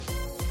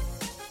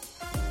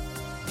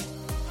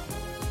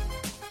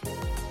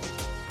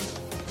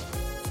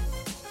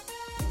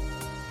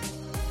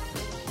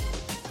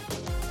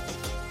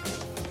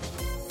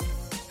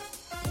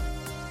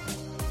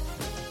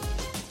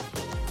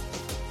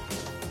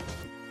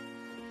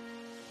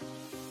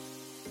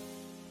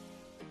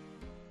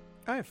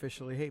I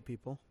officially hate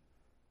people.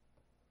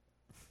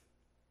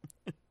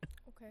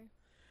 Okay.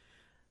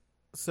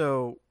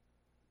 So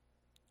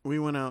we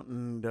went out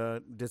and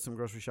did some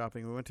grocery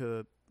shopping. We went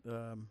to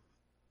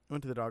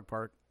the dog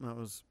park. That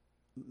was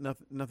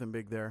nothing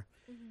big there.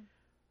 Mm-hmm.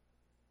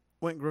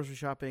 Went grocery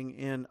shopping,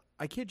 and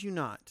I kid you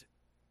not,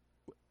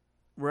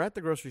 we're at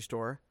the grocery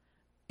store,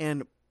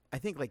 and I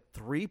think like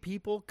 3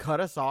 people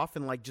cut us off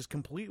and like just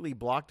completely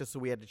blocked us, so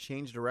we had to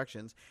change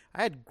directions.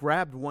 I had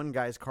grabbed one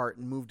guy's cart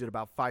and moved it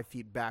about 5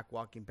 feet back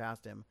walking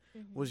past him.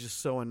 Mm-hmm. Was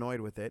just so annoyed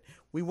with it.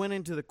 We went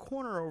into the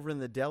corner over in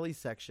the deli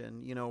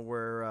section,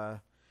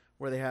 where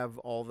they have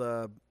all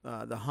the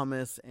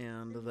hummus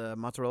and the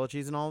mozzarella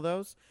cheese and all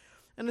those.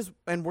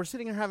 And we're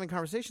sitting here having a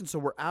conversation, so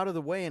we're out of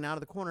the way and out of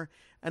the corner,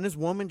 and this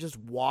woman just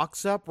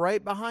walks up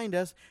right behind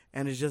us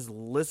and is just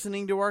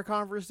listening to our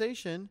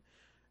conversation.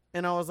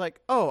 And I was like,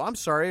 "Oh, I'm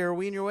sorry. Are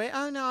we in your way?"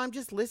 "Oh, no, I'm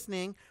just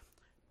listening."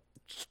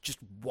 Just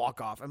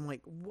walk off. I'm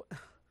like,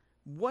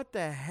 what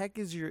the heck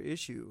is your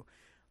issue?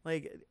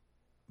 Like,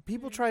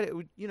 people try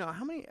to,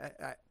 how many,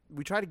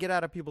 we try to get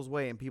out of people's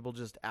way, and people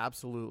just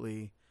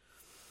absolutely.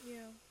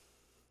 Yeah.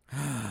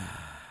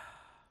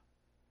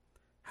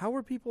 How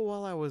were people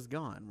while I was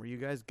gone? Were you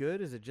guys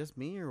good? Is it just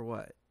me or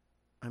what?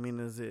 I mean,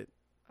 is it?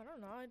 I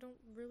don't know. I don't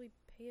really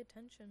pay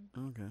attention.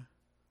 Okay.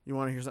 You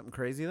want to hear something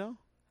crazy, though?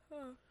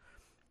 Huh.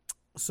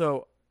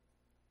 So,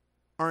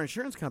 our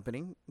insurance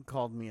company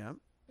called me up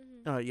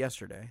Mm-hmm.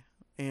 yesterday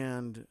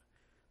and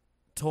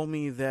told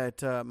me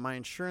that my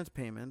insurance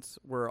payments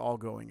were all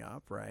going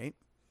up, right?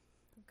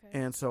 Okay.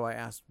 And so I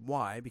asked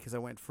why, because I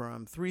went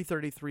from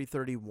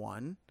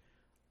 $331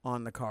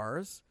 on the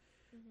cars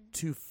Mm-hmm.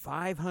 to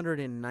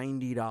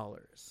 $590.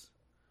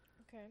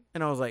 Okay.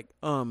 And I was like,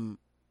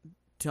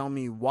 tell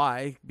me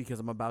why, because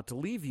I'm about to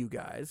leave you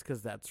guys,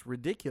 because that's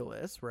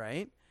ridiculous,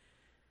 right?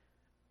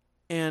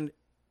 And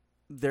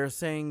they're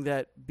saying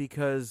that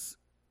because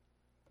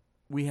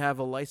we have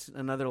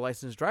another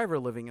licensed driver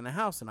living in the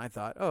house. And I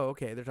thought, oh,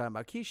 okay, they're talking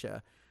about Keisha.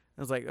 I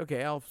was like,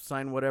 okay, I'll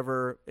sign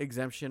whatever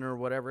exemption or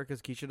whatever,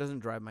 because Keisha doesn't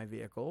drive my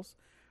vehicles,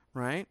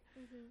 right?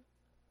 Mm-hmm.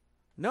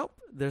 Nope,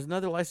 there's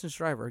another licensed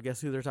driver. Guess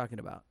who they're talking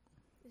about?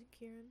 Is it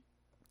Kieran?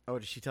 Oh,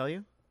 did she tell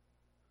you?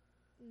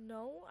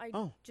 No, I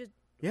Oh. just.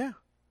 Yeah.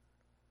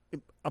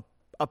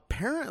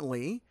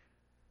 Apparently,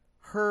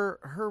 her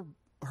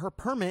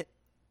permit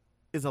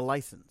is a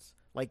license.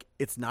 Like,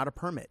 it's not a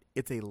permit.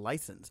 It's a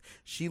license.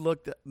 She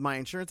looked at my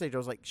insurance agent. I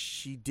was like,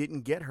 she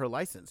didn't get her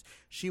license.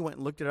 She went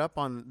and looked it up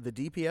on the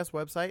DPS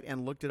website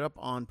and looked it up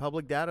on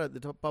public data,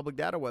 the public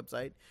data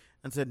website,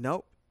 and said,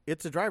 nope,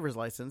 it's a driver's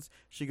license.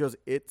 She goes,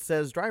 it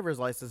says driver's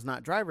license,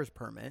 not driver's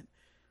permit.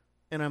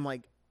 And I'm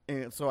like,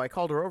 and so I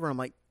called her over. I'm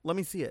like, let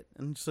me see it.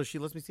 And so she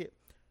lets me see it.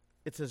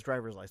 It says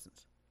driver's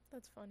license.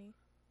 That's funny.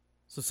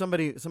 So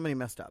somebody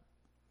messed up.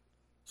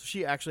 So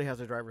she actually has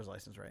a driver's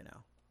license right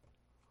now.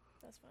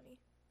 That's funny.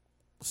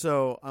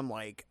 So I'm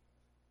like,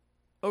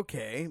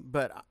 okay,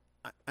 but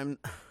I'm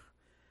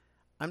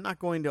not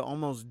going to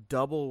almost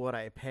double what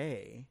I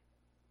pay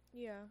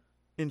Yeah.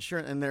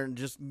 insurance, and they're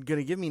just going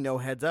to give me no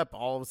heads up.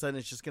 All of a sudden,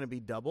 it's just going to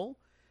be double.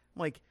 I'm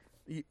like,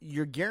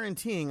 you're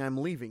guaranteeing I'm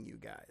leaving you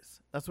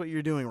guys. That's what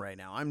you're doing right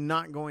now. I'm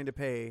not going to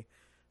pay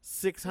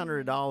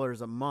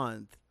 $600 a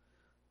month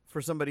for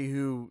somebody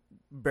who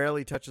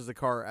barely touches a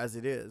car as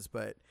it is.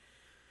 But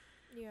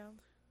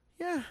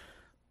yeah.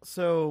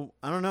 So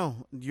I don't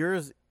know.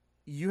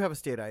 You have a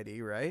state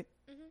ID, right?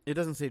 Mm-hmm. It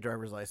doesn't say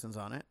driver's license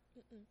on it.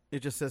 Mm-mm. It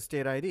just says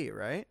state ID,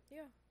 right?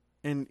 Yeah.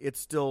 And it's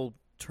still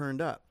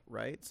turned up,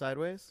 right?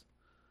 Sideways?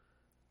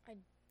 I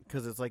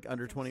Because it's like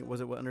under think 20. so.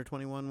 Was it under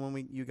 21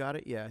 when you got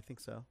it? Yeah, I think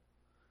so.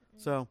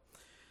 Mm. So,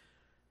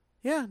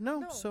 yeah, no.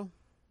 No. So,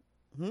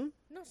 No,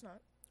 it's not.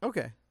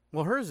 Okay.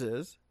 Well, hers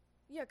is.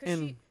 Yeah, because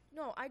And-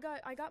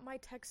 I got my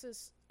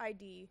Texas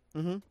ID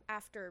Mm-hmm.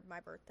 after my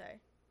birthday.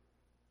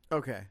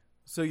 Okay.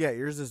 So, yeah,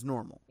 yours is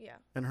normal. Yeah.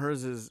 And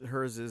hers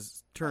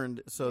is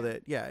turned so Yeah.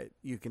 that, yeah,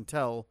 you can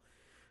tell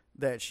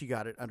that she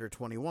got it under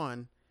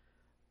 21.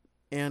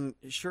 And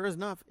sure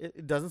enough,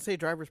 it doesn't say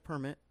driver's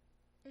permit.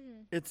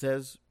 Mm-hmm. It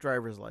says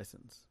driver's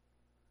license.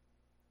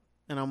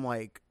 And I'm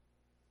like,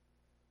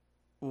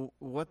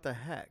 what the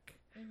heck?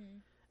 Mm-hmm.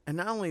 And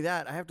not only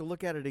that, I have to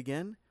look at it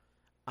again.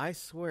 I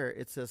swear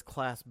it says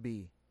Class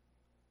B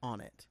on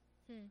it.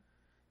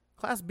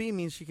 Class B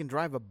means she can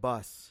drive a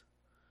bus.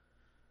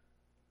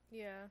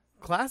 Yeah.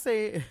 Class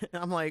A,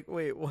 I'm like,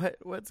 wait,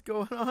 what's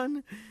going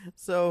on?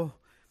 So,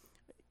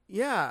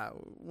 yeah,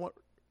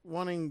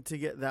 wanting to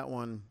get that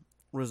one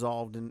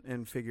resolved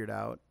and figured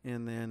out.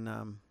 And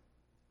then,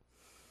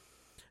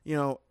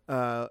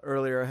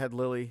 earlier I had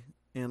Lily,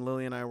 and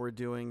Lily and I were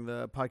doing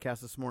the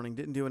podcast this morning.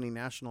 Didn't do any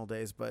national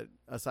days, but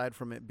aside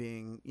from it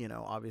being,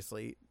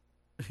 obviously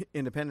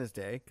Independence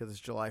Day, because it's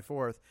July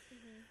 4th,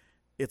 Mm-hmm.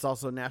 it's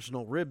also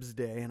National Ribs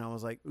Day. And I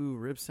was like, ooh,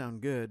 ribs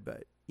sound good,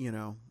 but,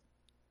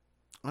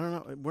 I don't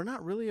know. We're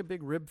not really a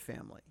big rib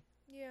family.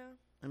 Yeah.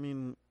 I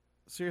mean,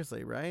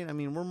 seriously, right? I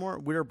mean,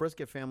 we're a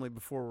brisket family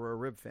before we're a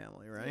rib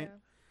family, right? Yeah.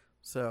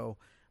 So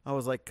I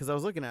was like, because I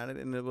was looking at it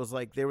and it was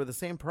like they were the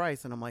same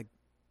price, and I'm like,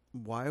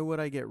 why would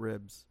I get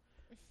ribs?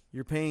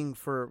 You're paying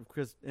for,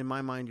 because in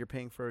my mind, you're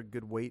paying for a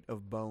good weight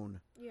of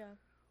bone. Yeah.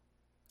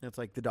 It's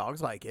like the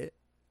dogs like it.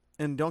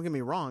 And don't get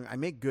me wrong, I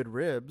make good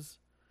ribs,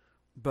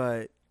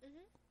 but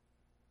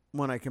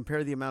when I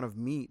compare the amount of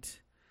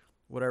meat,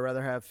 would I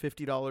rather have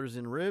 $50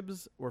 in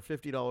ribs or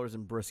 $50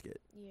 in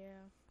brisket?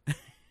 Yeah.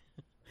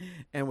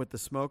 And with the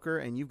smoker,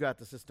 and you've got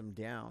the system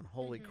down.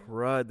 Holy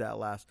crud, that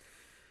last...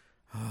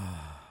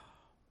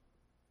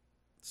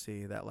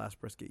 See, that last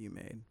brisket you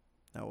made,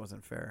 that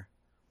wasn't fair.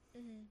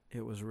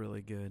 It was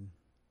really good.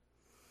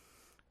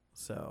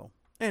 So,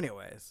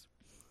 anyways,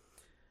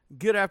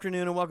 good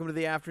afternoon and welcome to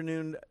the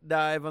afternoon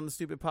dive on the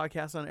Stupid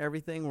Podcast on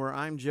Everything, where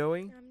I'm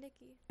Joey. I'm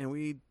Nikki. And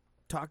we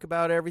talk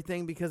about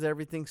everything because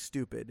everything's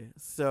stupid.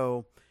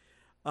 So,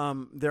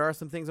 there are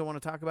some things I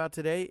want to talk about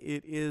today.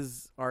 It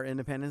is our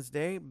Independence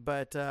Day,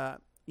 but,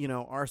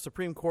 our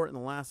Supreme Court in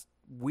the last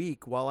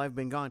week while I've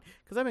been gone,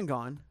 because I've been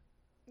gone,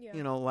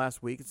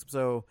 last week.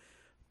 So,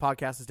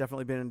 podcast has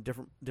definitely been in a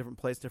different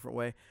place, different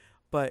way.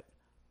 But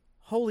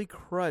holy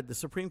crud, the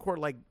Supreme Court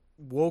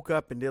woke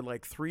up and did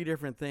 3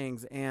 different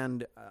things.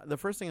 And the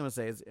first thing I'm going to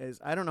say is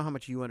I don't know how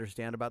much you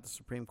understand about the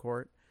Supreme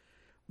Court,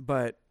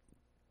 but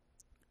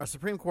a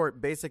Supreme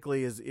Court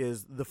basically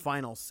is the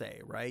final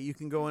say, right? You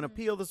can go and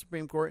appeal the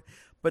Supreme Court,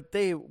 but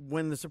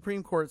when the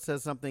Supreme Court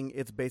says something,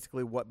 it's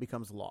basically what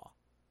becomes law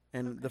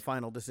and the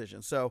final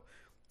decision. So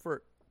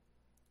for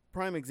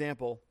prime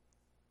example,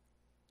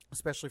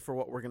 especially for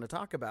what we're going to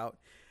talk about,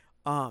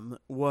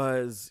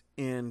 was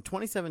in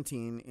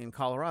 2017 in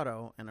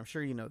Colorado, and I'm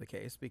sure you know the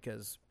case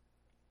because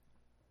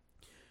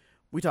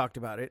we talked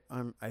about it,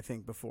 I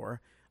think,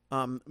 before.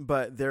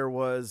 But there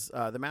was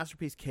the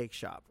Masterpiece Cake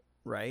Shop,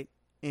 right?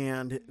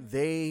 And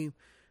they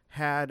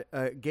had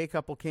a gay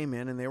couple came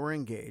in and they were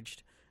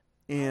engaged,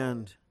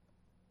 and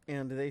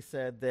they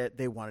said that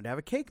they wanted to have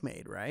a cake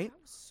made, right?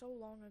 That was so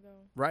long ago.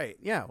 Right.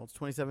 Yeah. Well, it's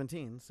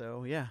 2017,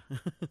 so yeah.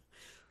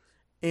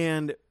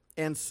 and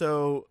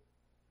so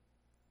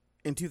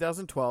in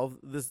 2012,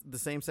 the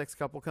same-sex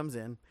couple comes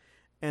in,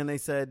 and they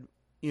said,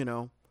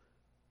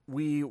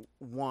 we're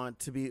going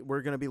to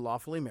be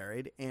lawfully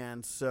married,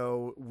 and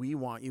so we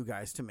want you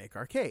guys to make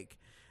our cake.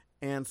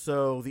 And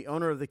so the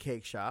owner of the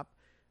cake shop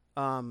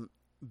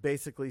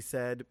basically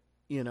said,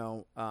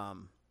 the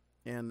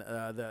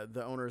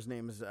owner's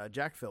name is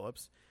Jack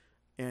Phillips,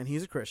 and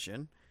he's a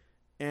Christian,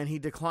 and he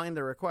declined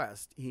the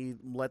request. He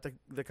let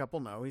the couple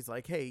know. He's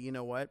like, hey, you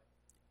know what?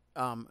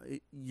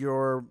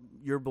 Your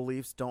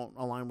beliefs don't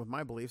align with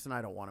my beliefs, and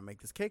I don't want to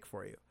make this cake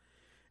for you.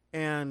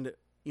 And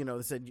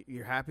they said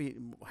you're happy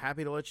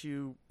to let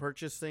you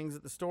purchase things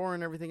at the store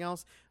and everything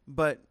else,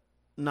 but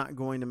not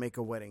going to make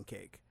a wedding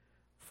cake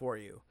for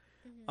you.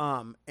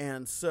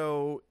 And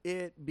so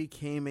it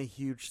became a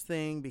huge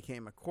thing,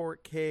 became a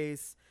court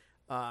case.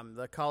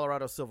 The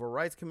Colorado Civil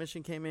Rights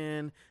Commission came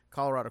in,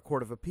 Colorado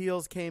Court of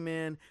Appeals came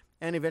in,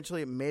 and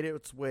eventually it made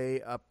its way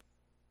up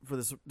for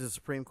the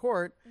Supreme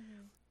Court.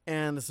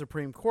 And the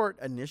Supreme Court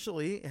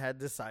initially had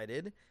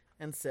decided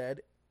and said,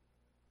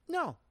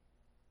 no,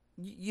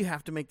 you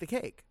have to make the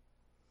cake.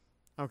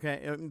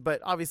 Okay.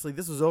 But obviously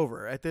this was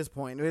over at this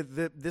point.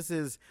 This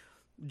is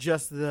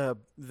just the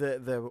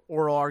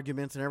oral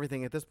arguments and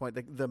everything at this point.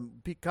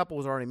 The couple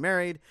was already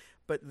married,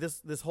 but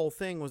this whole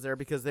thing was there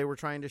because they were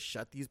trying to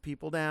shut these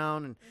people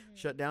down and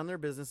shut down their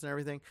business and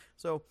everything.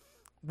 So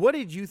what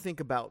did you think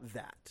about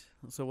that?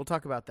 So we'll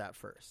talk about that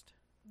first.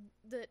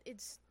 That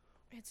it's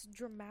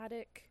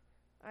dramatic.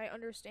 I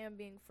understand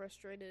being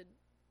frustrated,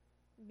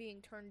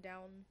 being turned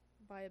down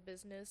by a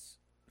business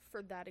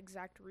for that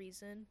exact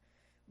reason,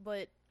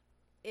 but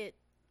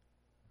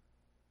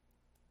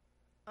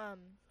wow,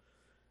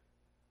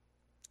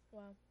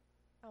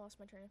 I lost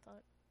my train of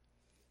thought.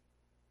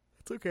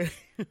 It's okay.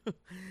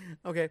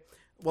 Okay,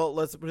 well,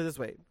 let's put it this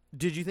way.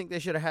 Did you think they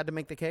should have had to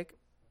make the cake?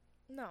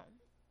 No.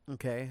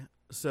 Okay,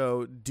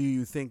 so do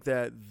you think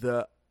that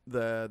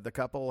the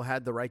couple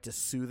had the right to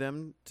sue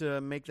them to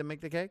make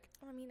the cake?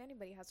 I mean,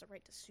 anybody has the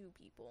right to sue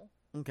people.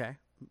 Okay,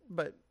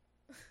 but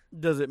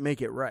does it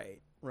make it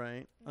right?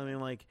 Right? I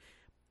mean,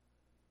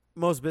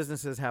 most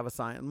businesses have a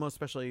sign, most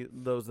especially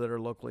those that are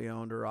locally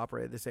owned or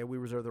operated. They say we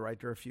reserve the right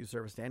to refuse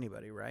service to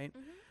anybody, right?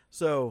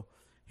 So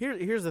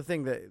here's the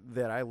thing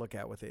that I look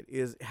at with it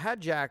is,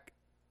 had Jack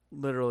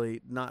literally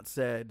not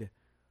said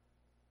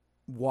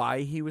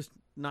why he was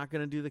not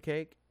going to do the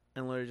cake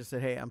and literally just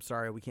said, hey, I'm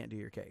sorry, we can't do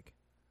your cake.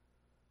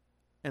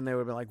 And they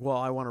would be like, well,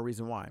 I want a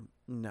reason why.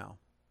 No.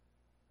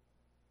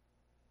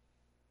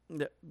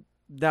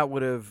 That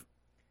would have,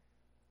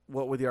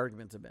 what would the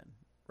arguments have been,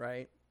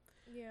 right?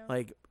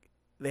 Yeah.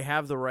 They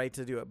have the right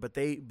to do it,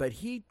 but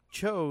he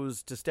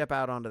chose to step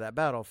out onto that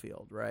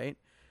battlefield, right?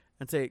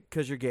 And say,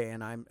 because you're gay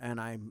and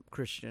I'm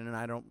Christian and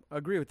I don't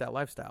agree with that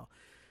lifestyle.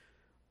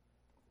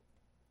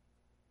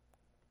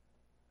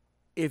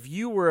 If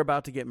you were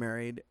about to get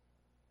married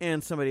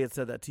and somebody had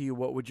said that to you,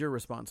 what would your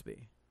response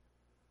be?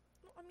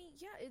 I mean,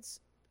 yeah,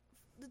 it's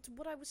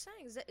what I was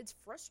saying is that it's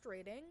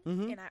frustrating,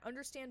 Mm-hmm. and I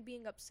understand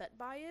being upset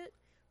by it,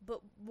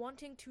 but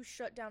wanting to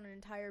shut down an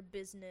entire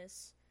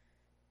business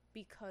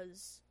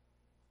because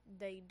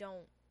they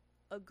don't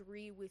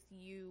agree with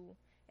you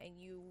and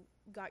you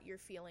got your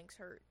feelings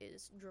hurt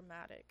is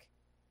dramatic.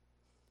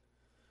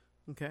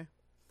 Okay.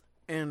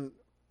 And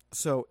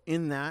so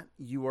in that,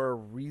 you are a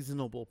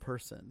reasonable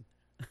person,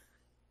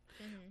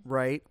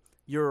 right?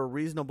 You're a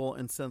reasonable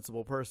and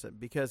sensible person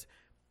because,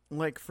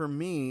 like, for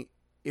me,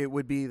 it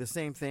would be the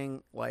same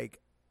thing, like,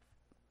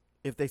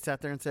 if they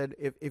sat there and said,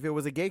 if it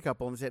was a gay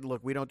couple and said,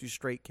 look, we don't do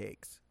straight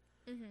cakes,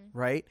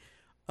 right?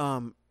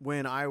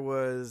 When I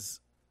was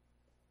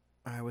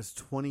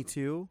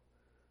 22.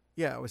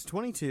 Yeah, I was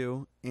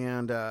 22,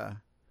 and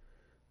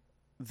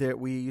that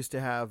we used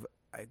to have,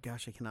 I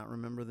cannot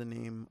remember the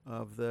name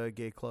of the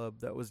gay club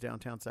that was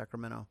downtown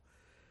Sacramento.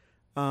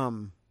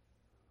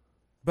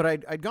 But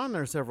I'd gone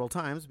there several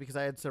times because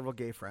I had several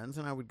gay friends,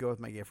 and I would go with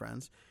my gay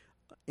friends.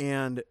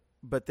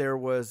 But there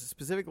was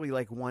specifically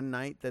like one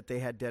night that they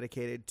had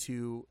dedicated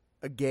to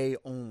a gay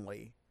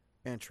only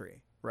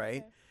entry,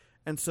 right? Okay.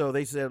 And so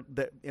they said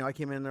that, I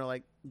came in there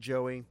like,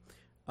 Joey,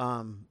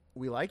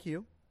 we like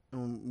you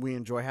and we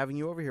enjoy having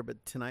you over here,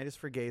 but tonight is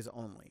for gays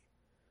only.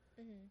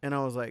 And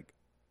I was like,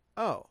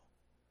 oh,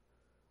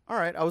 all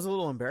right. I was a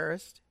little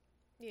embarrassed,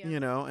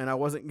 and I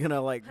wasn't going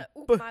to like,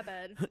 my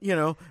bad,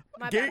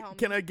 my bad,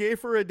 can I gay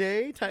for a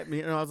day type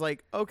me? And I was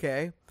like,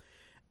 okay.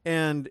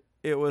 And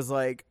it was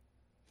like,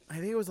 I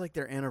think it was like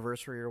their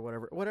anniversary or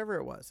whatever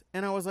it was.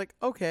 And I was like,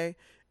 okay.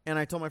 And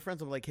I told my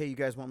friends, I'm like, hey, you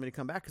guys want me to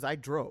come back? Cause I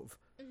drove.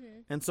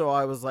 And so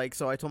I was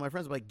like, I told my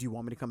friends, I'm like, do you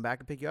want me to come back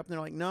and pick you up? And they're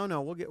like,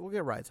 no, we'll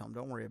get rides home.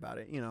 Don't worry about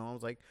it. I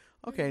was like,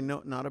 okay,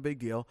 no, not a big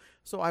deal.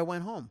 So I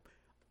went home.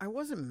 I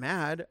wasn't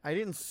mad. I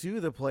didn't sue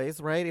the place,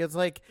 right? It's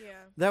like,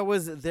 that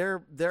was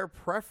their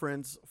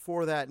preference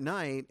for that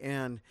night.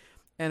 And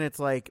it's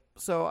like,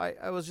 so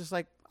I was just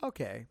like,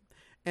 okay.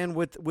 And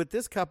with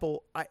this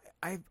couple,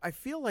 I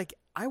feel like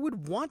I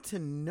would want to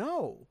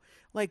know,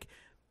 like,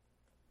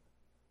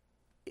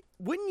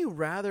 wouldn't you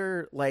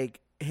rather,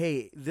 like,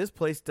 hey, this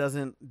place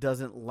doesn't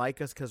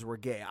like us because we're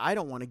gay. I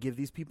don't want to give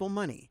these people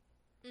money.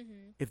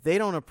 If they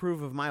don't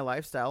approve of my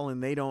lifestyle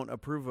and they don't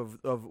approve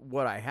of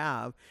what I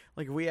have,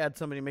 like if we had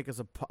somebody make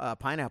us a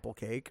pineapple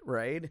cake,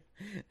 right?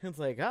 It's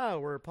like,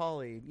 we're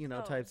poly,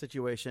 type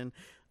situation.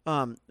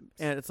 And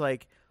it's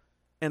like,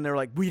 and they're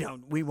like,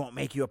 we won't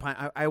make you a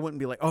pine. I wouldn't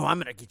be like, oh, I'm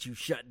going to get you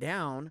shut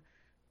down.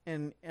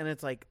 And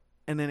it's like,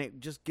 and then it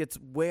just gets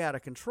way out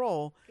of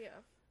control. Yeah.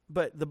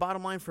 But the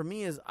bottom line for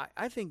me is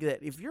I think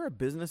that if you're a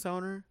business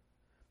owner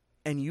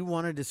and you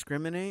want to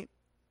discriminate,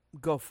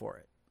 go for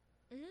it.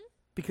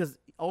 Because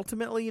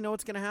ultimately, you know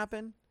what's going to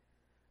happen?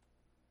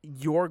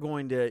 You're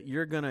going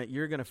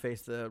to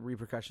face the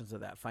repercussions of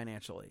that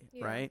financially,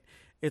 right?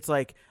 It's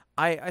like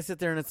I sit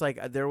there and it's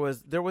like there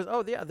was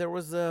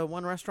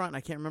one restaurant, and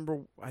I can't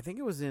remember, I think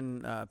it was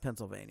in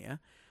Pennsylvania.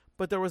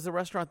 But there was a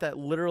restaurant that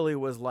literally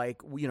was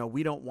like, we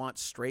don't want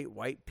straight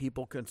white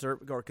people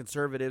or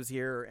conservatives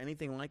here or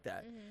anything like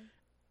that.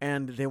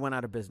 And they went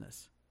out of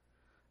business.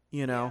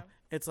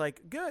 It's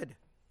like, good.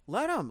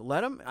 Let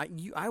them.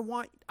 I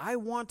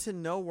want to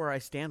know where I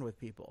stand with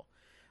people.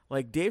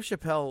 Like Dave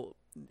Chappelle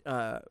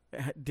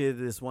did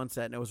this one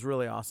set, and it was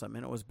really awesome.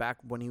 And it was back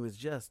when he was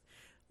just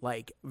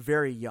like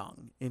very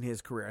young in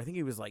his career. I think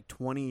he was like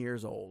 20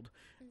 years old.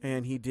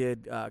 And he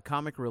did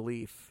Comic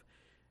Relief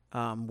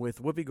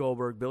with Whoopi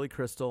Goldberg, Billy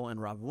Crystal,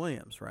 and Robin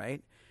Williams,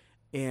 right?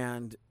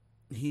 And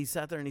he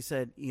sat there and he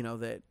said,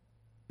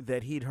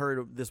 that he'd heard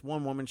of this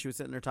one woman. She was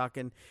sitting there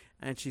talking,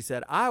 and she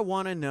said, I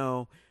want to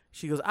know.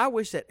 She goes, I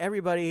wish that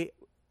everybody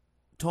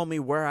told me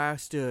where I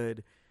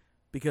stood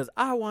because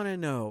I want to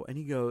know. And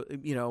he goes,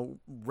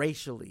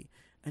 racially.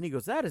 And he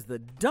goes, that is the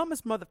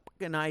dumbest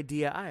motherfucking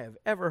idea I have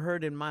ever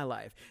heard in my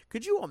life.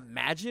 Could you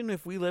imagine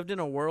if we lived in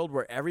a world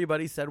where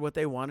everybody said what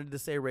they wanted to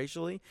say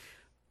racially?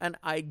 And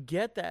I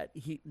get that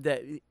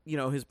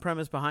his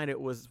premise behind it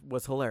was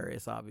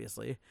hilarious,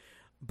 obviously.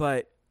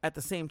 But at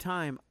the same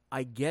time,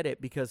 I get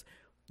it because,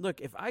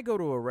 look, if I go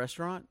to a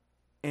restaurant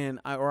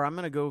or I'm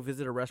going to go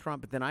visit a restaurant,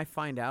 but then I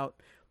find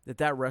out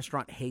that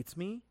restaurant hates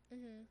me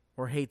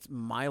or hates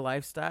my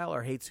lifestyle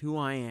or hates who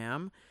I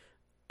am,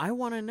 I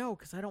want to know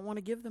because I don't want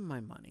to give them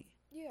my money.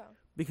 Yeah.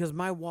 Because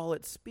my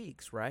wallet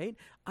speaks, right?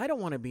 I don't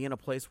want to be in a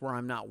place where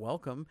I'm not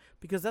welcome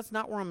because that's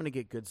not where I'm going to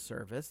get good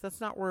service. That's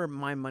not where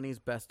my money's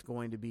best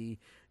going to be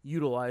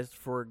utilized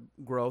for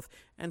growth.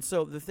 And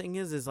so the thing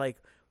is like,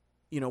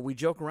 we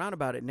joke around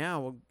about it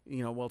now.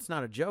 Well, it's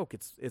not a joke.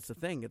 It's a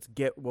thing. It's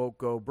get woke,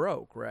 go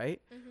broke,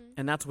 right?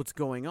 And that's what's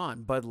going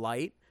on. Bud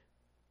Light,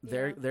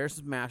 they're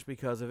smashed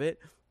because of it.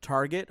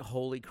 Target,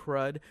 holy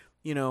crud.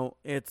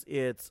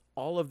 It's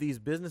all of these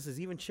businesses,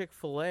 even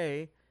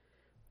Chick-fil-A.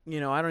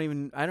 I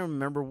don't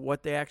remember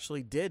what they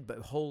actually did, but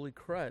holy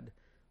crud.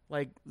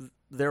 Like,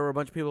 there were a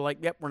bunch of people like,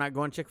 yep, we're not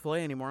going Chick-fil-A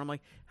anymore. I'm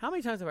like, how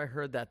many times have I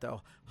heard that,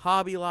 though?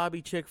 Hobby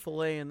Lobby,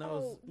 Chick-fil-A, and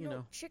those,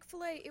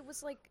 Chick-fil-A, it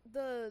was like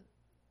the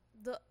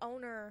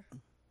owner,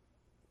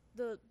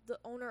 the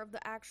owner of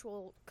the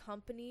actual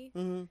company.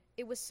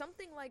 It was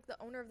something like the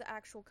owner of the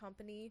actual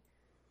company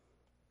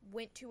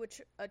went to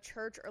a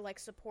church or like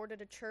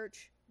supported a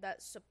church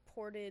that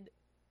supported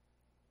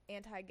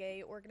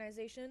anti-gay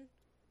organization.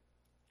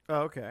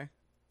 Oh, okay.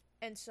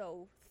 And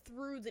so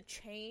through the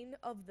chain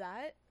of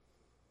that,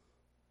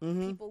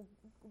 Mm-hmm. people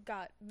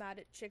got mad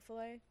at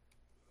Chick-fil-A.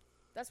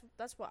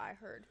 That's what I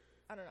heard.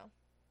 I don't know.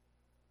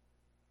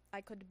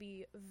 I could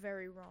be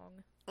very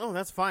wrong. Oh,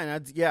 that's fine.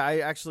 I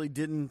actually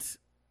didn't.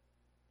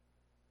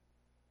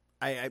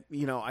 I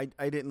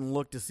didn't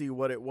look to see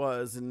what it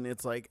was, and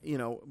it's like,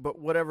 but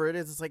whatever it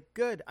is, it's like,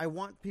 good. I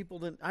want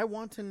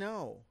to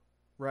know,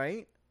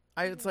 right?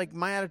 It's like,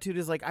 my attitude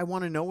is like, I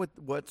want to know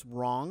what's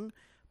wrong,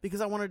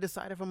 because I want to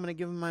decide if I'm going to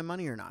give them my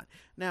money or not.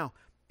 Now,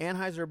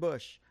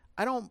 Anheuser-Busch,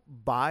 I don't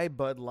buy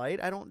Bud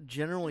Light. I don't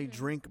generally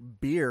drink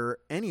beer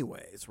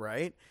anyways,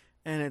 right?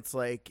 And it's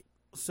like,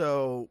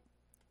 so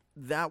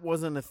that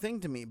wasn't a thing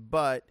to me,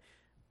 but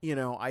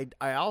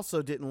I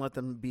also didn't let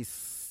them be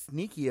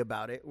sneaky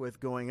about it with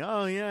going,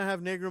 oh yeah, I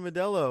have Negro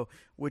Modelo,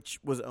 which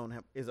is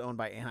owned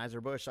by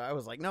Anheuser-Busch. So I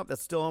was like, nope,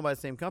 that's still owned by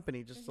the same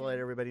company, just to let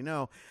everybody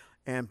know.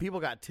 And people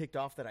got ticked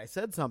off that I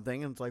said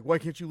something, and it's like, why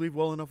can't you leave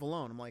well enough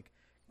alone? I'm like,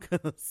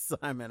 because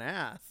I'm an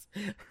ass,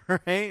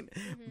 right?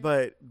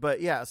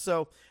 But yeah,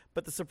 so,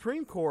 but the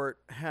Supreme Court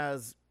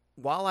has,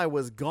 while I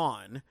was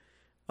gone,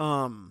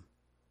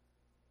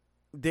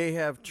 they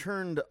have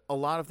turned a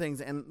lot of things.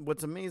 And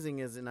what's amazing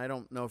is, and I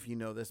don't know if you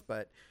know this,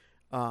 but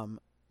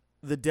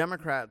the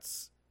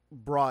Democrats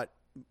brought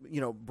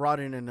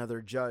in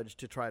another judge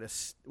to try to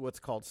what's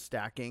called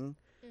stacking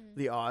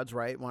the odds,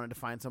 right? Wanted to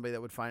find somebody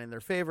that would find in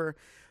their favor.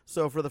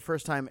 So for the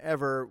first time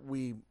ever,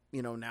 we,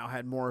 now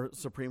had more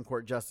Supreme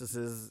Court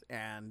justices,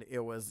 and it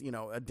was,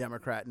 a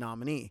Democrat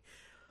nominee.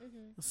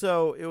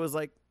 So it was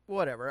like,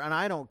 whatever. And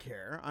I don't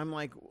care. I'm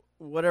like,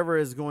 whatever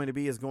is going to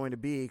be is going to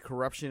be.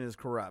 Corruption is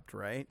corrupt,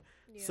 right?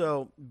 Yeah.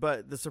 So,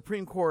 but the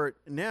Supreme Court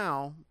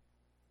now,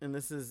 and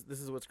this is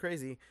what's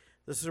crazy,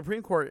 the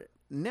Supreme Court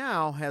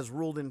now has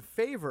ruled in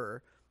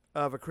favor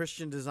of a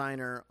Christian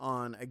designer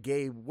on a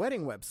gay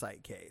wedding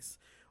website case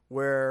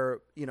where,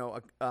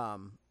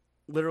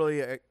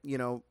 literally a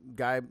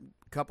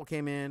couple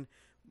came in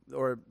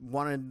or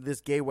wanted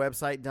this gay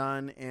website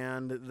done,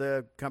 and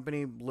the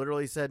company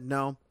literally said,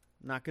 no,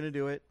 not going to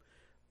do it.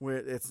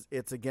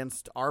 It's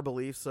against our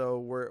beliefs, so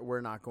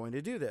we're not going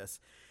to do this.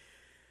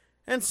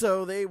 And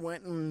so they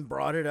went and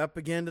brought it up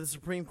again to the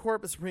Supreme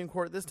Court. The Supreme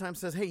Court this time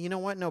says, hey, you know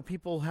what? No,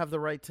 people have the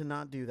right to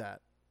not do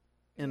that.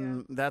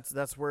 And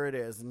that's where it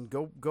is. And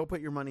go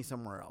put your money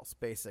somewhere else,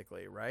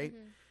 basically, right?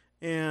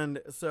 And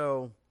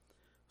so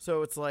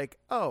it's like,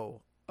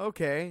 oh,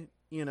 okay,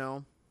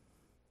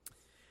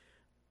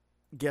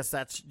 guess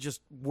that's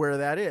just where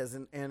that is.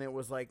 And it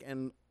was like,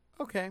 and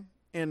okay.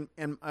 And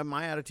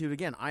my attitude,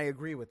 again, I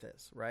agree with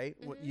this, right?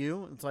 What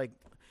it's like,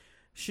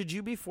 should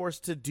you be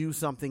forced to do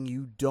something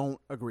you don't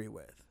agree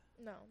with?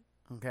 No.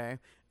 Okay?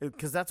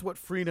 Because that's what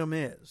freedom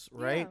is,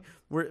 right? Yeah.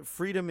 Where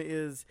freedom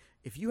is,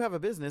 if you have a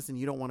business and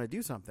you don't want to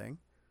do something,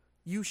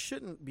 you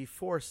shouldn't be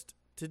forced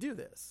to do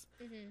this.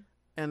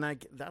 And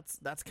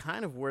that's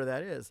kind of where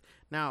that is.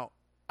 Now,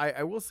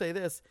 I will say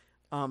this.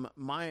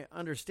 My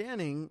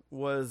understanding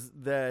was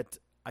that,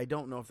 I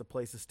don't know if the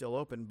place is still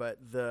open, but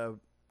the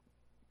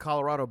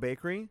Colorado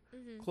Bakery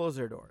closed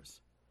their doors.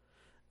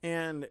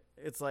 And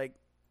it's like,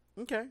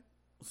 okay.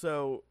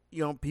 So,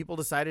 people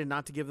decided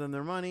not to give them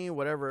their money,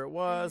 whatever it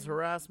was,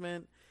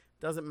 harassment,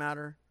 doesn't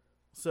matter.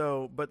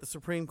 So, but the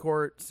Supreme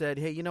Court said,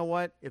 hey, you know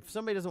what? If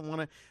somebody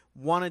doesn't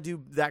want to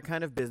do that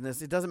kind of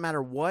business, it doesn't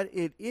matter what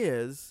it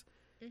is,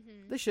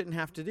 they shouldn't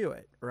have to do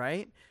it,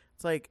 right?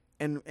 It's like,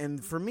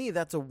 and for me,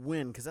 that's a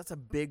win, because that's a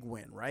big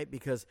win, right?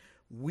 Because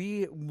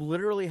we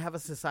literally have a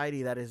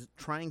society that is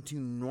trying to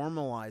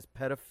normalize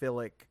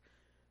pedophilic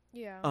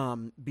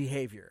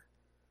behavior.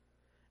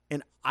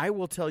 And I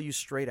will tell you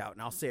straight out,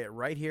 and I'll say it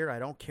right here, I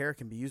don't care, it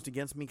can be used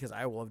against me because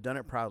I will have done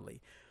it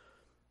proudly.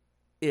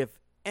 If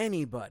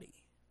anybody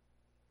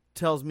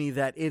tells me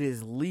that it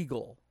is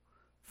legal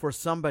for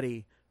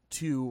somebody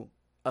to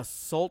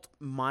assault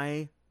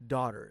my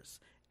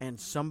daughters and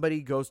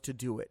somebody goes to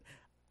do it,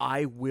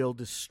 I will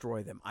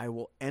destroy them. I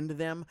will end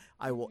them.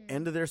 I will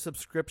end their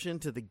subscription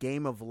to the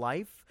game of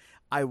life.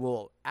 I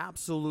will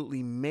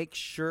absolutely make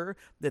sure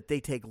that they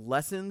take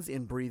lessons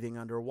in breathing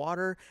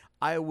underwater.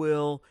 I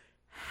will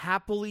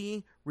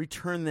happily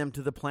return them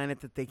to the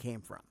planet that they came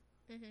from,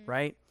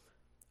 right?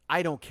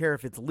 I don't care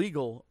if it's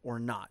legal or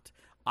not.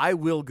 I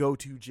will go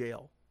to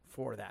jail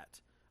for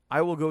that.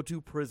 I will go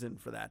to prison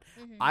for that.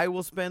 I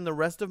will spend the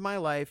rest of my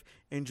life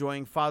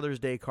enjoying Father's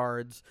Day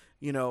cards,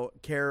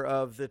 care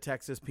of the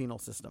Texas penal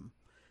system,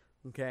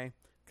 okay?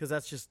 Because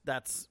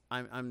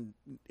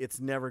it's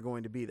never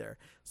going to be there.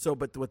 So,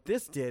 but what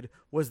this did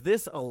was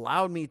this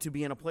allowed me to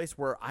be in a place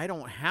where I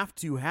don't have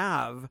to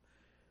have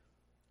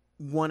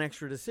one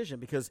extra decision,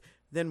 because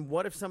then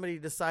what if somebody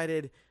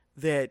decided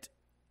that,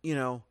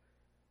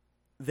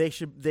 they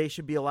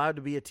should be allowed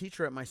to be a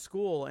teacher at my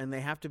school, and they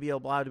have to be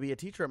allowed to be a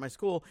teacher at my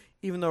school,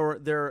 even though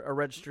they're a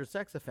registered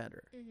sex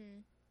offender.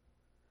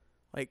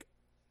 Like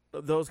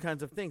those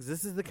kinds of things.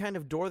 This is the kind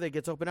of door that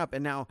gets opened up.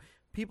 And now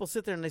people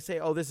sit there and they say,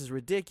 oh, this is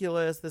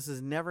ridiculous. This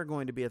is never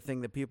going to be a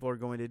thing that people are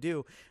going to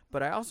do.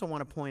 But I also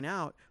want to point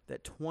out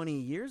that 20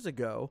 years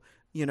ago,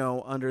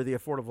 under the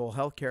Affordable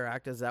Health Care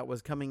Act, as that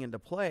was coming into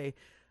play,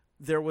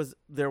 there was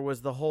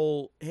the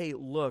whole, hey,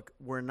 look,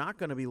 we're not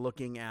going to be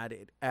looking at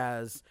it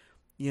as,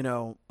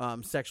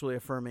 sexually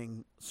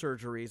affirming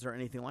surgeries or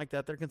anything like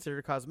that. They're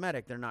considered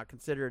cosmetic. They're not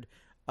considered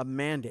a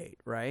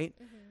mandate, right?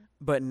 Mm-hmm.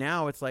 But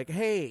now it's like,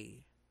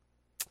 hey,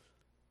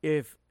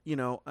 if,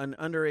 an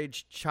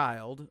underage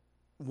child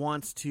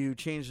wants to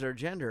change their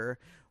gender,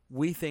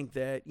 we think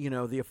that, the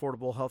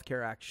Affordable Health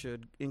Care Act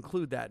should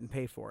include that and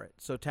pay for it.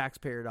 So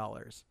taxpayer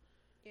dollars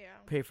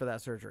pay for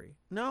that surgery.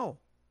 No.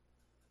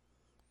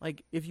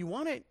 Like, if you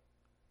want it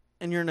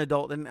and you're an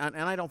adult, and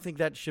I don't think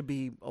that should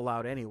be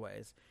allowed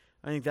anyways.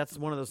 I think that's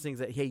one of those things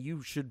that, hey,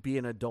 you should be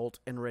an adult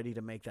and ready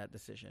to make that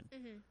decision,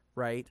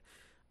 right?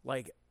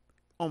 Like,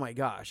 oh my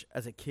gosh,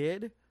 as a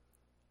kid,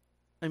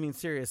 I mean,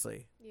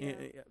 seriously,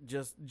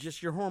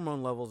 just your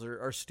hormone levels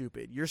are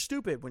stupid. You're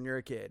stupid when you're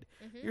a kid.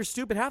 Mm-hmm. You're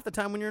stupid half the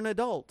time when you're an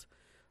adult.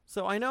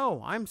 So I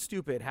know I'm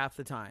stupid half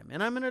the time,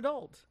 and I'm an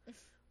adult.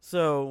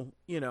 So,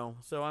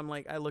 so I'm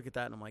like, I look at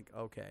that and I'm like,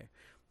 okay.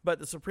 But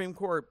the Supreme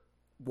Court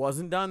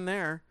wasn't done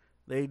there.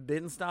 They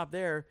didn't stop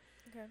there.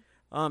 Okay.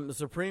 The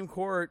Supreme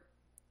Court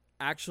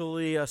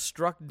actually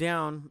struck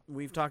down,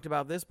 we've talked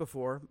about this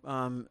before,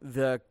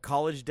 the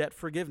college debt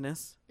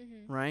forgiveness,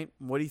 right?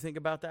 What do you think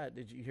about that?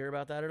 Did you hear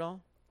about that at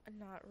all?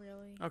 Not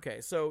really.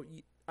 Okay, so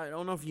I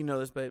don't know if you know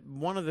this, but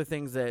one of the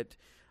things that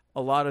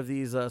a lot of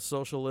these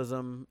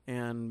socialism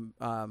and,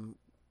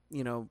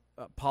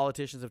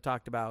 politicians have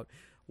talked about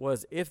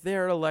was if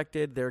they're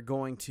elected, they're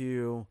going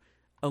to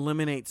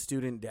eliminate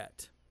student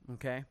debt,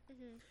 okay?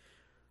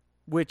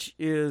 Which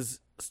is,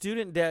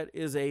 student debt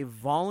is a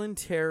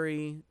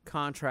voluntary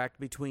contract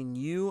between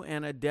you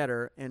and a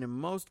debtor, and in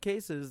most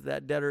cases,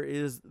 that debtor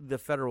is the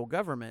federal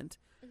government,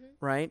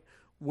 right?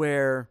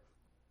 Where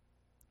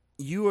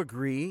you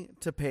agree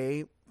to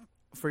pay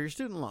for your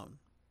student loan.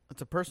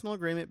 It's a personal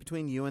agreement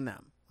between you and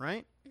them,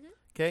 right?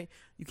 Okay?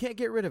 You can't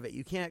get rid of it.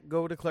 You can't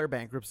go declare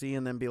bankruptcy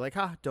and then be like,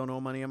 don't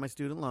owe money on my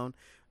student loan.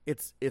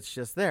 It's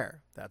just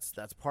there.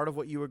 That's part of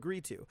what you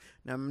agree to.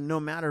 Now, no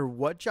matter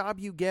what job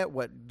you get,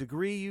 what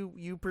degree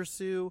you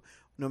pursue,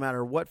 no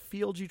matter what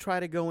field you try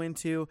to go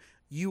into,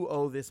 you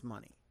owe this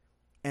money.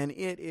 And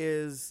it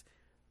is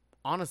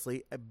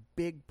honestly a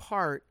big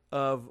part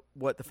of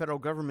what the federal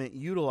government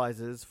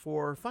utilizes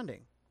for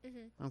funding.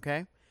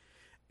 Okay?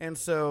 And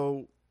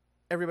so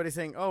everybody's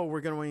saying, we're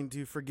going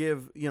to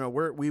forgive,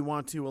 we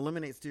want to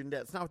eliminate student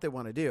debt. It's not what they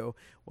want to do.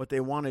 What they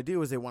want to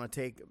do is they want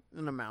to take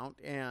an amount,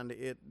 and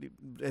it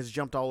has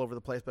jumped all over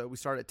the place, but we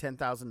start at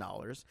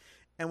 $10,000,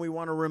 and we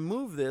want to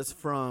remove this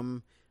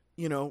from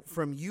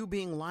you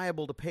being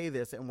liable to pay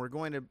this, and we're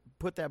going to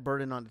put that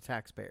burden on the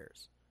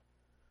taxpayers.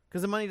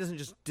 Because the money doesn't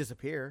just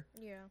disappear.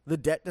 Yeah. The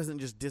debt doesn't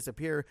just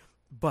disappear,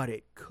 but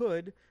it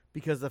could,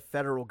 because the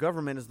federal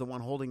government is the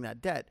one holding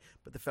that debt,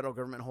 but the federal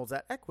government holds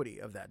that equity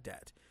of that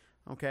debt.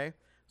 Okay?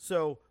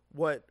 So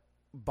what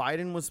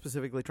Biden was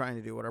specifically trying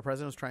to do, what our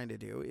president was trying to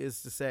do,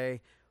 is to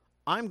say,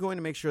 I'm going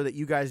to make sure that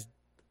you guys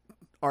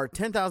are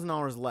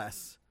 $10,000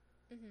 less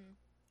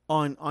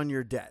on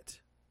your debt.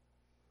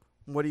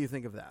 What do you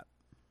think of that?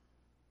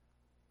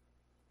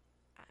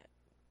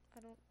 I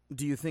don't.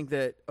 Do you think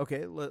that,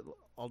 okay,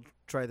 I'll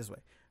try it this way.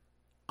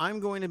 I'm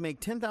going to make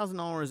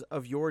 $10,000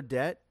 of your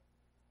debt.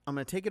 I'm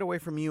going to take it away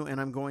from you,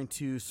 and I'm going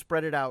to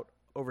spread it out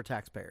over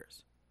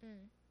taxpayers.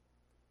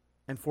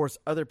 And force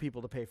other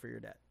people to pay for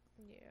your debt.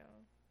 Yeah.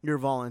 Your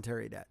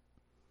voluntary debt.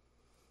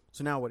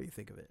 So now what do you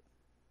think of it?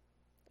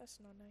 That's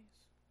not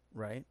nice.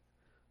 Right?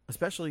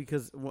 Especially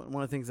because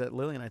one of the things that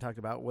Lily and I talked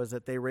about was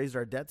that they raised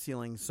our debt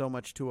ceiling so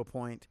much to a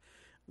point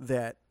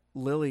that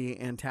Lily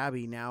and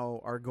Tabby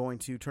now are going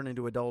to turn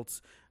into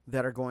adults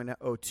that are going to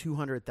owe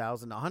 $200,000,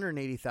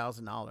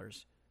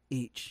 $180,000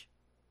 each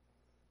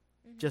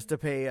just to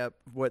pay up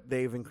what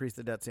they've increased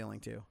the debt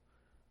ceiling to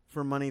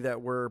for money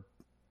that we're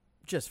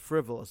just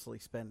frivolously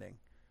spending.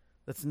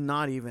 That's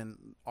not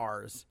even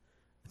ours.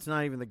 It's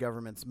not even the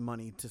government's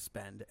money to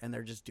spend, and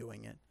they're just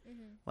doing it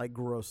like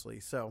grossly.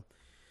 So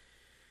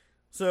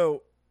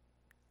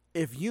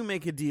if you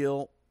make a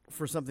deal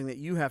for something that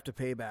you have to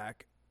pay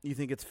back, you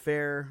think it's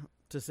fair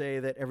to say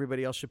that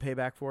everybody else should pay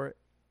back for it?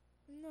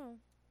 No.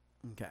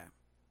 Okay.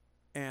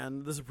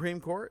 And the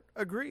Supreme Court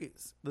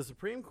agrees. The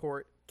Supreme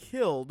Court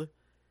killed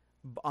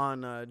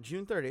on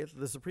June 30th.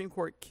 The Supreme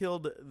Court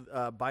killed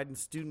Biden's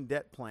student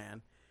debt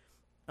plan.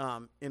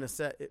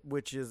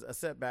 Which is a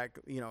setback.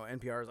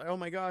 NPR is like, oh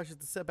my gosh,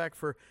 it's a setback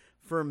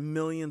for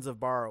millions of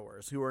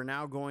borrowers who are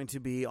now going to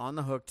be on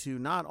the hook to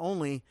not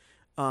only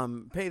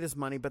pay this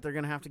money, but they're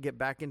going to have to get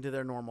back into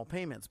their normal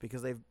payments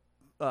because they've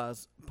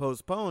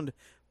postponed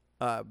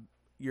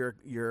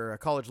your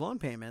college loan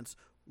payments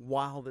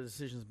while the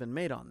decision's been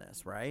made on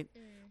this, right?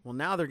 Well,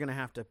 now they're going to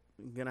have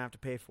to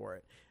pay for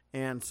it,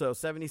 and so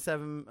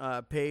 77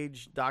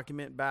 page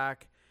document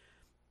back,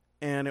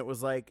 and it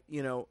was like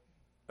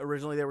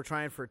originally they were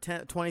trying for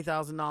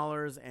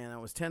 $20,000, and it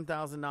was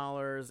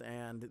 $10,000,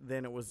 and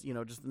then it was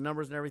just the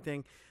numbers and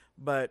everything,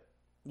 but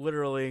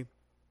literally,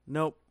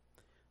 nope.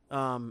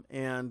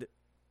 And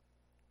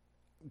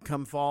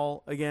come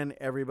fall again,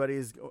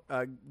 everybody's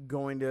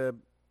going to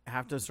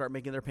have to start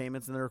making their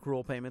payments and their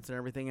accrual payments and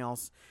everything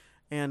else,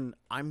 And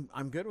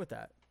I'm good with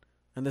that.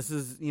 And this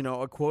is,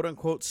 a quote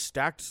unquote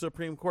stacked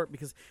Supreme Court,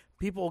 because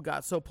people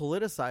got so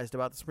politicized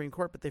about the Supreme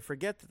Court, but they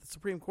forget that the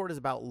Supreme Court is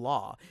about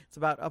law. It's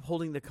about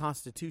upholding the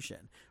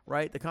Constitution,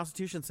 right? The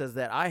Constitution says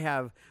that I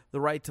have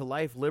the right to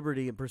life,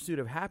 liberty, and pursuit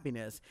of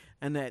happiness,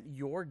 and that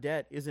your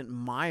debt isn't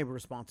my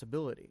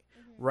responsibility,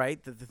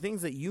 right? That the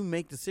things that you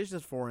make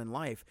decisions for in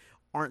life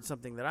aren't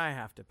something that I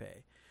have to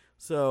pay.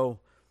 So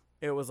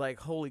it was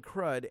like, holy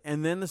crud.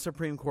 And then the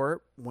Supreme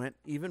Court went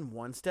even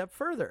one step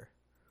further.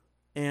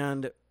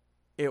 And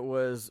it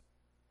was,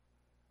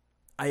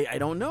 I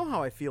don't know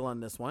how I feel on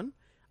this one.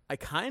 I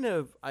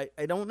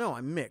don't know.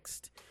 I'm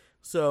mixed.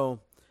 So,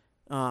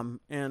 I'll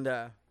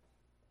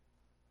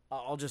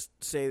just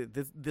say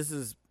that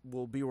this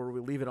will be where we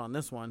leave it on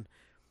this one.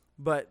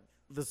 But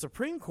the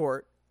Supreme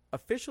Court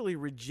officially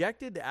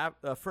rejected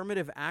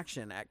affirmative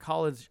action at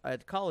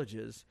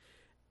colleges,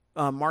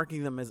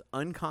 marking them as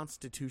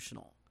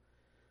unconstitutional.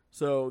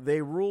 So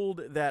they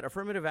ruled that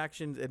affirmative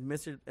action's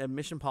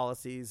admission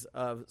policies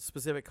of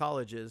specific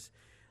colleges,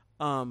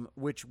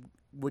 which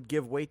would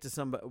give weight to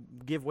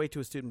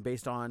a student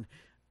based on,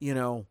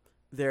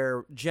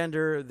 their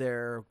gender,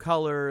 their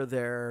color,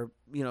 their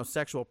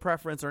sexual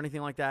preference, or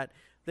anything like that,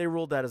 they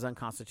ruled that as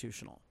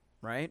unconstitutional,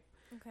 right?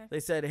 Okay. They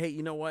said, hey,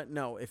 you know what?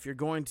 No, if you're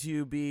going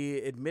to be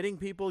admitting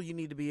people, you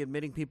need to be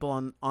admitting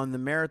people on the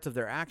merits of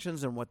their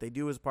actions and what they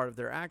do as part of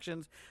their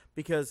actions,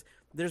 because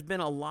there's been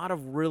a lot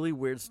of really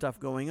weird stuff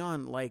going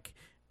on.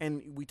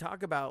 And we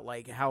talk about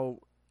how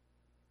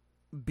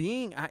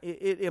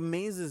it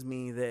amazes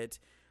me that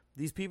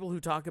these people who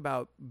talk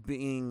about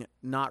being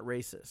not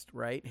racist,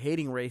 right?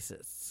 Hating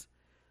racists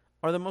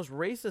are the most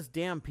racist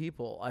damn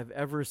people I've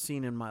ever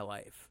seen in my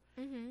life,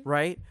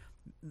 right?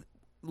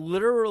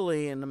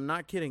 Literally, and I'm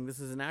not kidding, this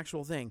is an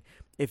actual thing.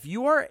 If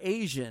you are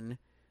Asian,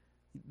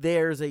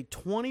 there's a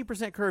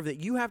 20% curve that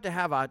you have to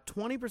have a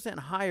 20%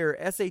 higher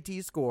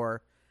SAT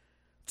score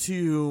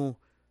to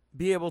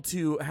be able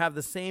to have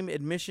the same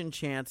admission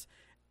chance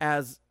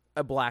as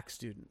a black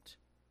student.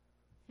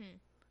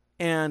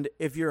 And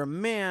if you're a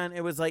man,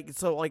 it was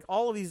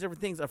all of these different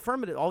things,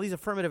 all these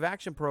affirmative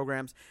action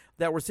programs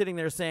that were sitting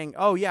there saying,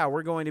 oh yeah,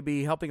 we're going to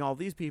be helping all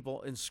these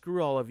people and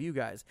screw all of you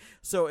guys.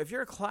 So if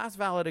you're a class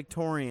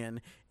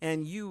valedictorian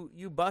and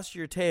you bust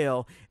your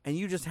tail and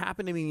you just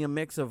happen to be a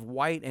mix of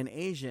white and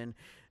Asian,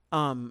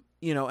 and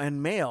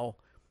male,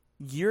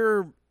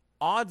 your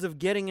odds of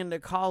getting into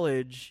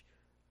college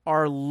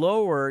are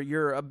lower.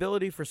 Your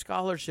ability for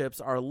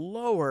scholarships are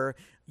lower.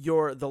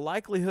 The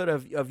likelihood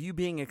of you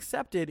being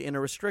accepted in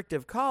a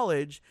restrictive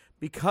college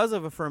because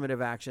of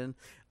affirmative action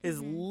is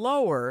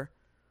lower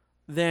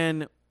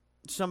than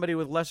somebody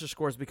with lesser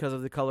scores because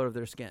of the color of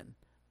their skin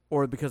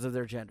or because of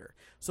their gender.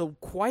 So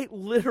quite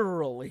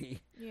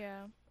literally,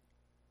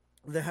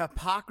 the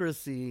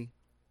hypocrisy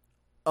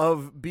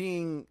of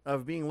being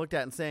looked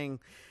at and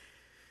saying,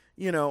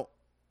 because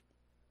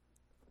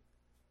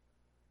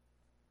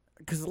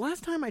the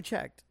last time I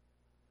checked,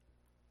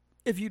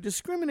 if you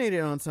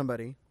discriminated on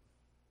somebody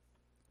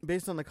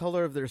based on the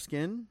color of their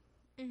skin,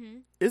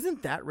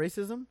 isn't that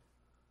racism?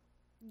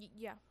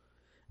 Yeah.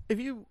 If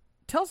you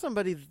tell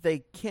somebody that they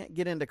can't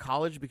get into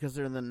college because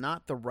they're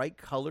not the right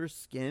color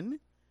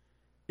skin,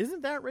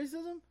 isn't that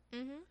racism?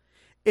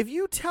 If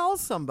you tell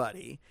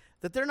somebody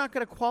that they're not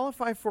going to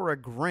qualify for a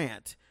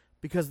grant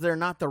because they're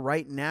not the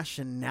right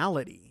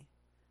nationality,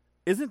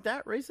 isn't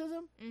that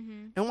racism?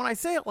 And when I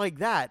say it like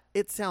that,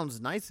 it sounds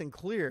nice and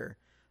clear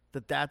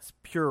that that's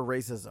pure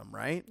racism,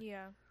 right?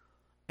 Yeah.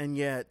 And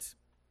yet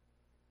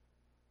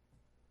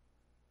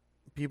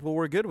people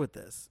were good with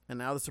this. And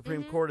now the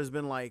Supreme Court has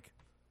been like,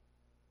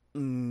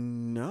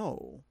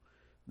 no,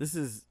 this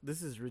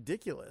is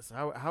ridiculous.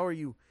 How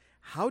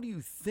do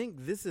you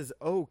think this is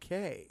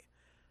okay?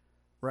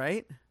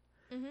 Right?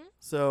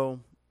 So,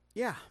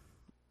 yeah.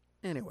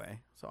 Anyway,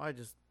 so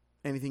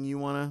anything you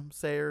want to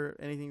say or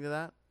anything to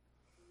that?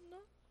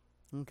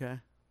 No. Okay.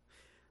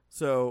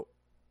 So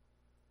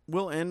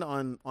we'll end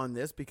on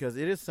this because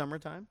it is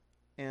summertime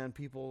and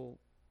people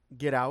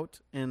get out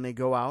and they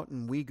go out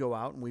and we go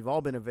out and we've all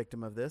been a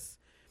victim of this.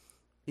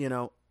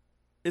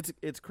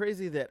 It's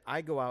crazy that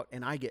I go out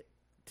and I get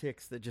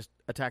ticks that just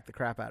attack the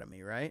crap out of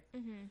me, right?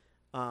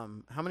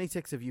 How many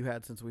ticks have you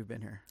had since we've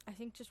been here? I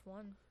think just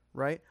one.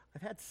 Right?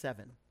 I've had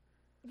 7.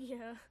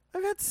 Yeah.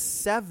 I've had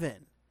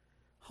 7.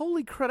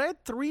 Holy crud. I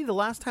had 3 the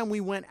last time we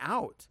went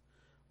out,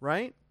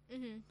 right?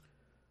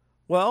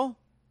 Well,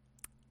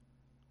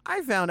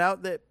 I found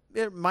out that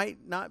it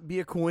might not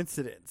be a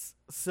coincidence.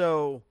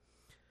 So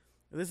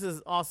this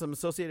is awesome.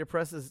 Associated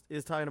Press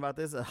is talking about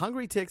this.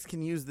 Hungry ticks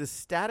can use this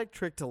static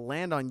trick to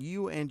land on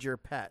you and your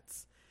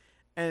pets.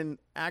 And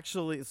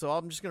actually, so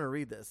I'm just going to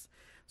read this.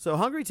 So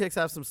hungry ticks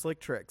have some slick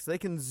tricks. They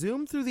can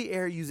zoom through the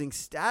air using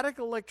static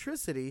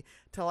electricity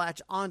to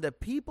latch onto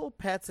people,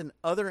 pets, and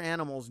other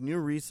animals, new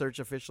research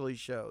officially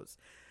shows.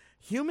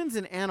 Humans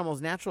and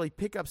animals naturally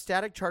pick up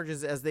static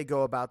charges as they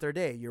go about their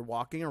day. You're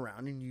walking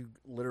around and you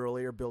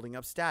literally are building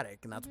up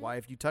static. And that's why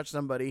if you touch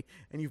somebody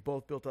and you've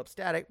both built up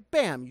static,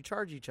 bam, you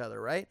charge each other,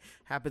 right?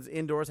 Happens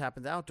indoors,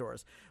 happens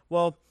outdoors.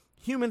 Well,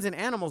 Humans and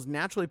animals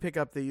naturally pick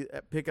up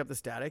the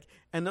static,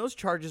 and those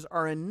charges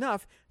are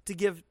enough to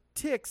give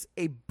ticks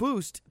a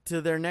boost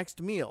to their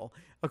next meal,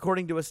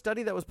 according to a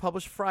study that was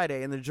published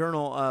Friday in the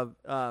Journal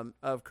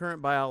of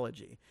Current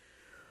Biology.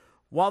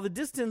 While the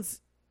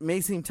distance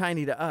may seem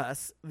tiny to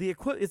us,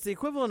 it's the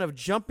equivalent of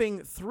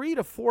jumping 3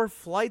 to 4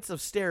 flights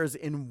of stairs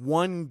in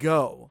one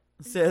go,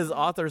 says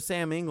author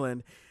Sam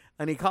England,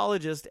 an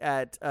ecologist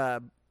at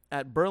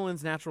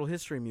Berlin's Natural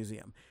History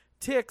Museum.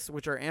 Ticks,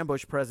 which are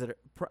ambush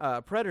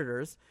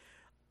predators,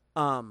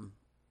 can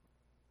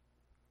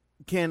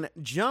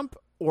jump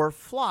or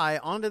fly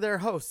onto their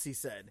hosts, he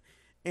said.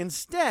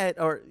 Instead,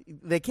 or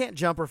they can't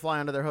jump or fly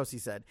onto their hosts, he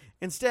said.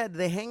 Instead,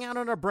 they hang out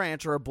on a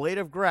branch or a blade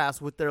of grass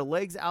with their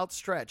legs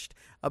outstretched,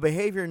 a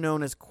behavior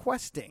known as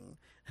questing.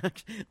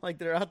 Like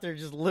they're out there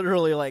just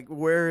literally like,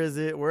 where is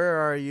it? Where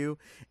are you?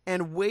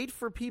 And wait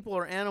for people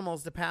or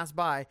animals to pass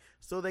by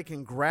so they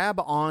can grab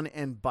on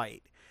and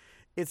bite.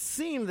 It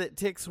seemed that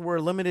ticks were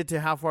limited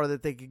to how far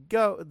that they could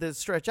go, that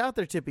stretch out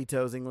their tippy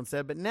toes, England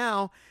said, but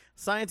now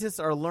scientists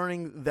are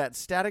learning that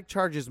static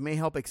charges may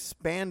help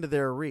expand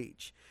their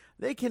reach.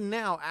 They can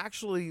now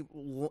actually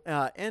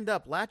end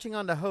up latching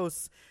onto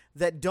hosts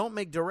that don't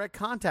make direct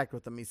contact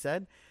with them, he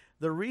said.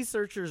 The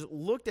researchers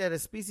looked at a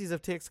species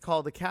of ticks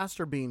called the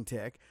castor bean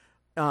tick,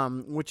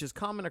 which is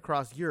common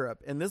across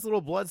Europe, and this little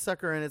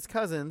bloodsucker and its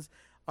cousins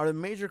are the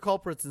major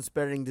culprits in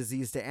spreading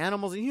disease to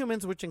animals and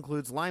humans, which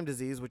includes Lyme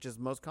disease, which is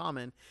most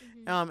common.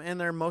 And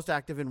they're most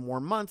active in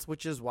warm months,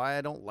 which is why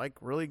I don't like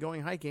really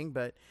going hiking,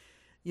 but,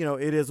 you know,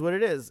 it is what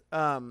it is.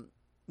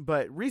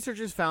 But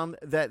researchers found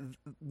that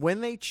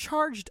when they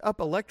charged up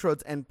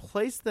electrodes and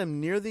placed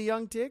them near the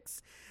young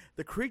ticks,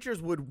 the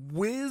creatures would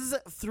whiz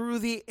through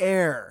the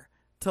air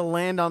to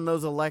land on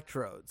those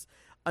electrodes.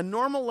 A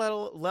normal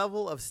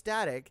level of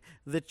static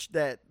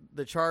that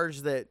the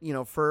charge that, you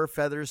know, fur,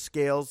 feathers,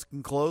 scales,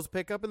 and clothes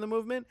pick up in the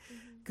movement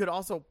could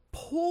also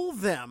pull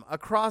them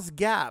across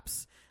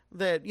gaps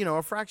that, you know,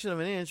 a fraction of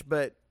an inch,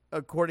 but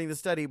according to the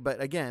study, but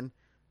again,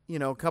 you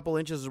know, a couple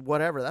inches or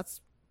whatever,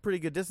 that's pretty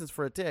good distance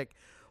for a tick.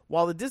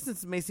 While the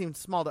distance may seem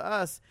small to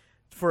us,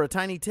 for a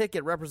tiny tick,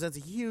 it represents a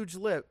huge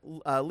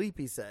leap,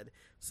 he said.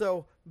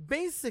 So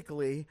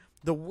basically,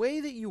 the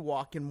way that you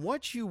walk and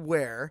what you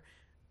wear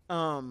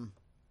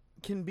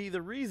can be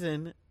the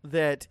reason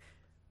that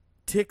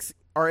ticks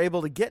are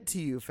able to get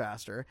to you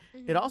faster.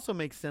 It also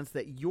makes sense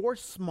that your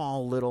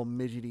small little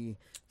midgety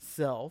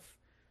self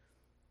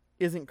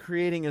isn't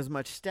creating as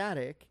much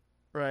static,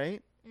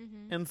 right?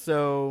 And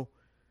so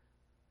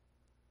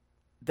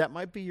that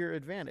might be your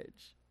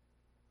advantage,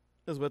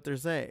 is what they're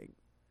saying.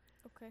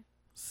 Okay.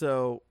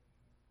 So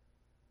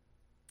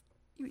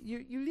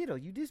you little,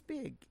 you this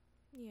big.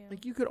 Yeah.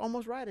 Like you could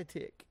almost ride a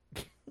tick.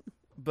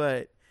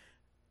 but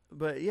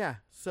yeah,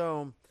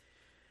 so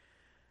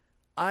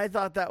I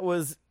thought that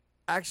was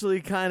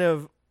actually kind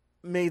of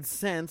made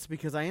sense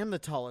because I am the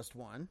tallest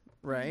one,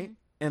 right?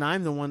 And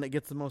I'm the one that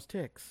gets the most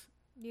ticks.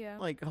 Yeah.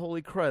 Like,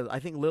 holy crud. I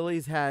think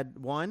Lily's had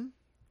 1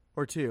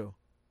 or 2.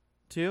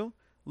 2?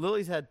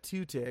 Lily's had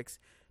 2 ticks.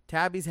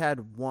 Tabby's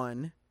had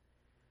 1.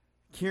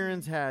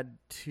 Kieran's had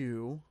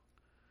 2.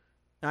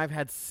 And I've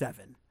had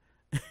 7.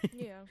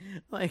 Yeah.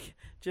 Like,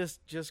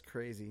 just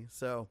crazy.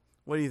 So,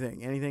 what do you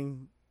think?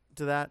 Anything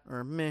to that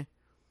or meh?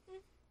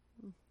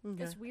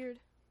 Okay. It's weird.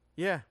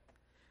 Yeah.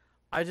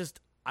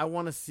 I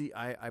want to see,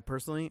 I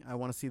personally, I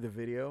want to see the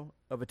video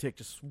of a tick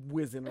just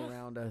whizzing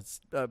around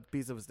a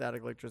piece of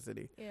static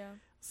electricity. Yeah.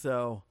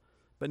 So,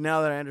 but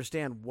now that I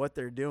understand what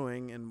they're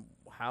doing and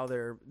how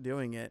they're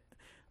doing it,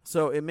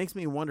 so it makes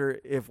me wonder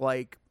if,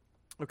 like,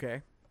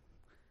 okay,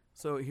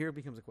 so here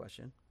becomes a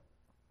question.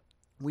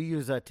 We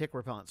use a tick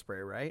repellent spray,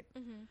 right?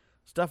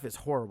 Stuff is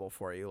horrible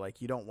for you.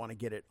 Like, you don't want to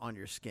get it on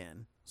your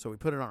skin. So we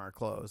put it on our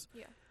clothes.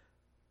 Yeah.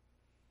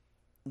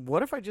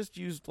 What if I just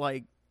used,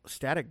 like,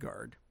 Static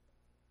Guard?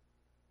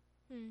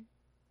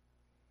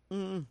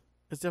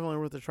 It's definitely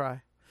worth a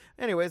try.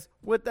 Anyways,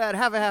 with that,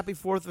 have a happy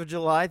 4th of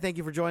July. Thank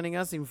you for joining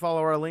us. You can follow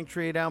our link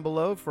tree down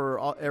below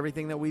for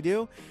everything that we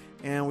do.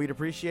 And we'd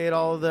appreciate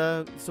all of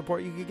the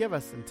support you could give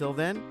us. Until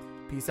then,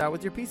 peace out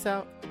with your peace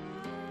out.